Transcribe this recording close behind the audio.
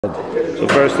So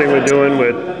first thing we're doing,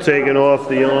 we're taking off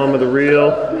the arm of the reel.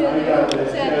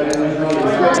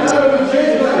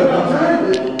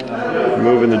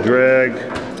 Removing the drag.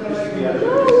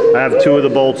 I have two of the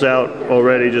bolts out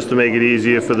already just to make it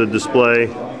easier for the display.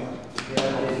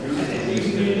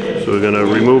 So we're going to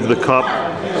remove the cup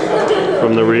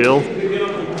from the reel.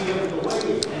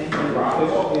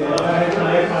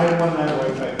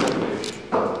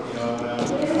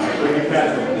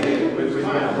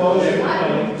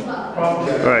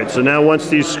 Alright, so now once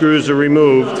these screws are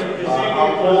removed,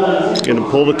 you're going to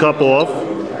pull the cup off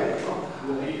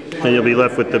and you'll be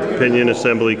left with the pinion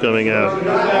assembly coming out.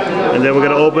 And then we're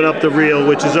going to open up the reel,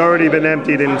 which has already been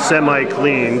emptied and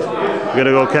semi-cleaned. We're going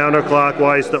to go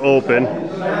counterclockwise to open.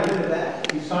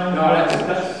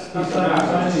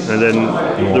 And then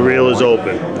the reel is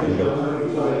open.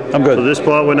 I'm good. So this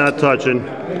part we're not touching.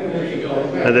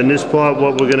 And then this part,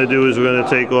 what we're going to do is we're going to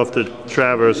take off the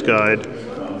traverse guide.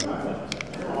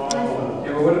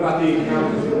 What about the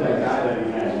accountant for that guy that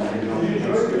he had?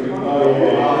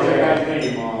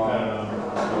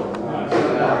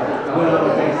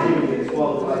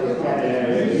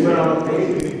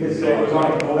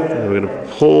 We're going to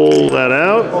pull that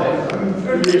out,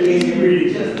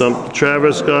 dump the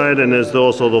traverse guide, and there's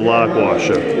also the lock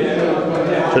washer.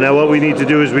 So now what we need to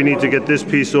do is we need to get this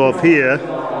piece off here.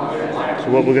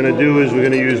 So what we're going to do is we're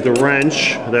going to use the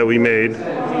wrench that we made.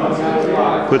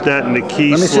 Put that in the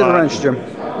key slot. Let me see the wrench, Jim.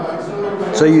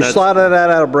 So you slotted that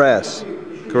out of brass.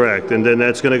 Correct, and then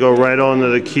that's going to go right onto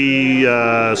the key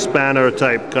spanner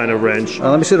type kind of wrench.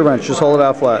 Let me see the wrench. Just hold it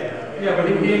out flat.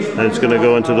 And it's going to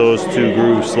go into those two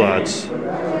groove slots.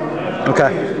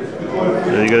 Okay.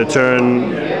 And you're going to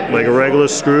turn like a regular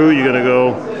screw. You're going to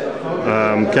go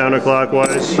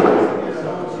counterclockwise.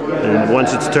 And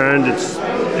once it's turned, it's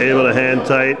able to hand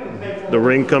tight. The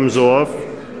ring comes off.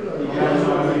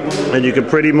 And you can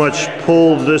pretty much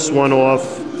pull this one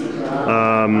off.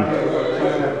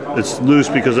 It's loose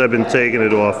because I've been taking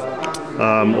it off.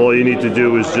 All you need to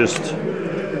do is just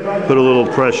put a little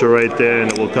pressure right there and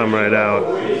it will come right out.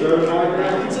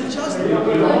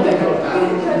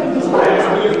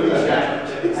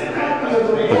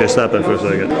 Okay, stop that for a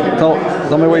second.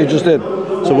 Tell me what you just did.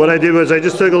 So what I did was I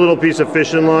just took a little piece of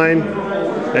fishing line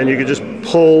and you could just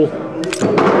pull.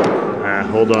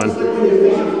 Hold on.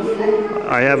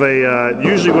 I have a,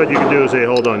 usually what you can do is say,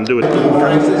 hold on, do it.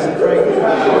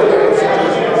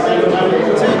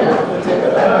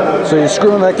 So you're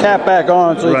screwing that cap back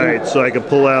on. So right, so I can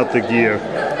pull out the gear.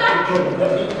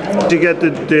 To get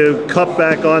the cup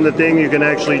back on the thing, you can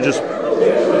actually just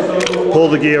pull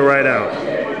the gear right out.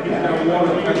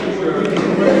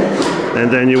 And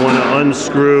then you want to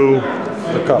unscrew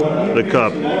the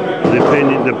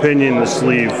pinion, the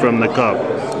sleeve from the cup.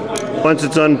 Once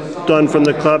it's done from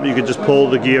the cup, you can just pull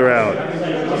the gear out.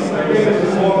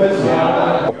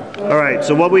 All right,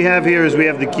 so what we have here is we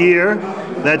have the gear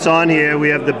that's on here, we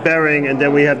have the bearing, and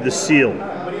then we have the seal.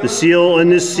 The seal, in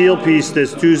this seal piece,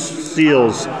 there's two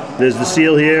seals. There's the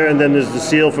seal here, and then there's the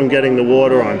seal from getting the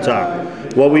water on top.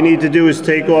 What we need to do is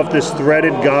take off this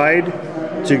threaded guide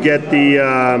to get the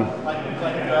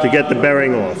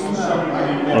bearing off.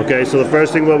 Okay, so the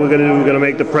first thing what we're going to do, we're going to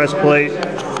make the press plate.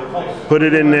 Put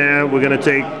it in there. We're going to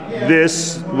take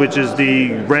this, which is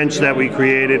the wrench that we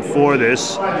created for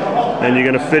this, and you're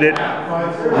going to fit it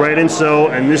right in so,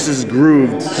 and this is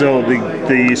grooved so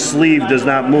the sleeve does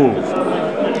not move.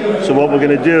 So what we're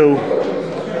going to do,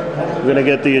 we're going to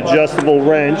get the adjustable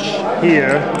wrench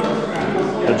here,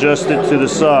 adjust it to the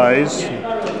size.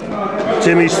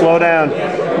 Timmy, slow down.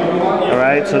 All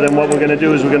right, so then what we're going to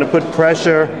do is we're going to put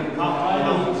pressure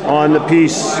on the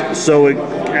piece so it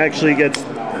actually gets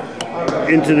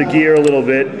into the gear a little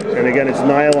bit, and again it's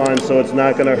nylon so it's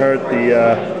not going to hurt the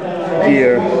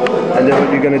gear. And then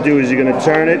what you're going to do is you're going to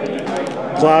turn it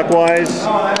clockwise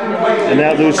and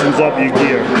that loosens up your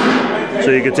gear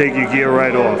so you can take your gear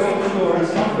right off.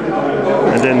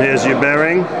 And then here's your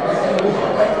bearing,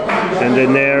 and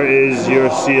then there is your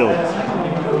seal.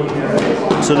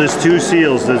 So there's two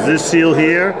seals. There's this seal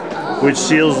here which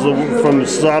seals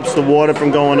stops the water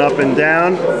from going up and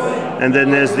down, and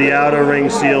then there's the outer ring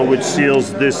seal which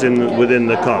seals this within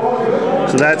the cup.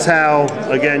 So that's how,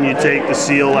 again, you take the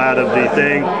seal out of the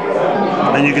thing.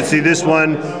 And you can see this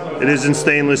one, it is in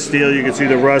stainless steel. You can see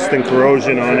the rust and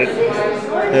corrosion on it,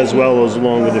 as well as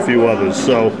along with a few others.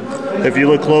 So if you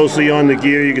look closely on the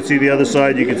gear, you can see the other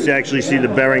side. You can actually see the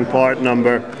bearing part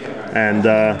number, and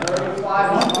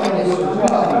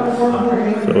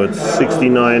so it's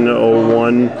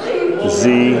 6901Z,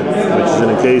 which is an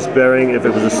encased bearing. If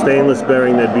it was a stainless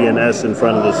bearing, there'd be an S in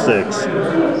front of the 6.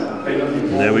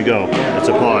 And there we go. It's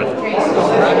apart.